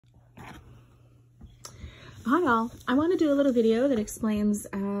Hi all, I want to do a little video that explains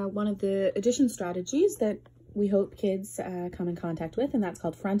one of the addition strategies that we hope kids come in contact with, and that's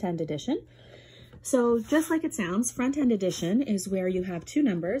called front-end addition. So just like it sounds, front-end addition is where you have two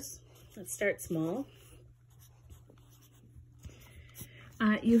numbers. Let's start small.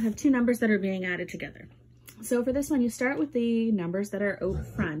 You have two numbers that are being added together. So for this one, you start with the numbers that are out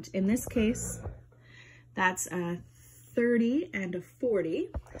front. In this case, that's 30 and a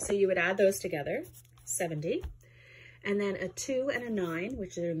 40. So you would add those together. 70, and then a 2 and a 9,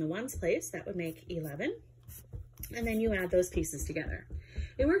 which are in the ones place, that would make 11, and then you add those pieces together.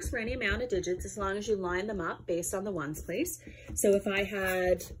 It works for any amount of digits as long as you line them up based on the ones place. So if I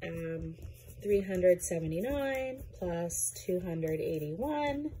had 379 plus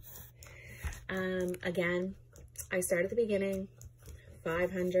 281, again, I start at the beginning,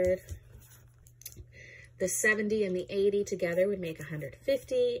 500, the 70 and the 80 together would make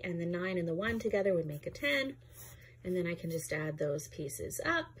 150, and the 9 and the 1 together would make a 10. And then I can just add those pieces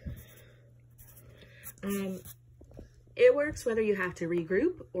up. It works whether you have to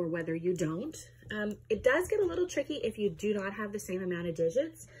regroup or whether you don't. It does get a little tricky if you do not have the same amount of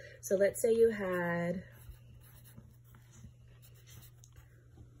digits. So let's say you had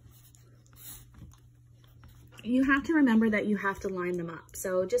you have to remember that you have to line them up.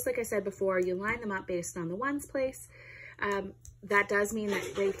 So just like I said before, you line them up based on the ones place. That does mean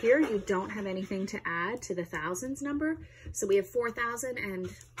that right here, you don't have anything to add to the thousands number. So we have 4,000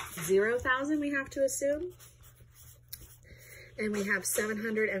 and 0,000 we have to assume. And we have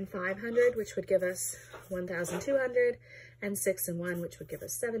 700 and 500, which would give us 1,200, and 6 and 1, which would give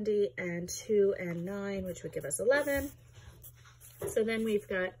us 70, and 2 and 9, which would give us 11. So then we've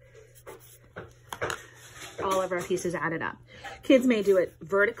got all of our pieces added up. Kids may do it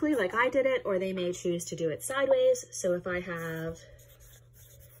vertically like I did it, or they may choose to do it sideways. So if I have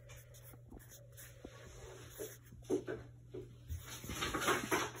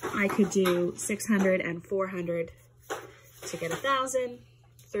I could do 600 and 400 to get 1,000,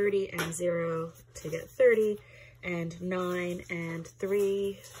 30 and 0 to get 30, and 9 and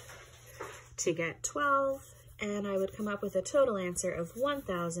 3 to get 12, and I would come up with a total answer of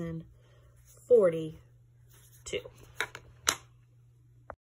 1,042.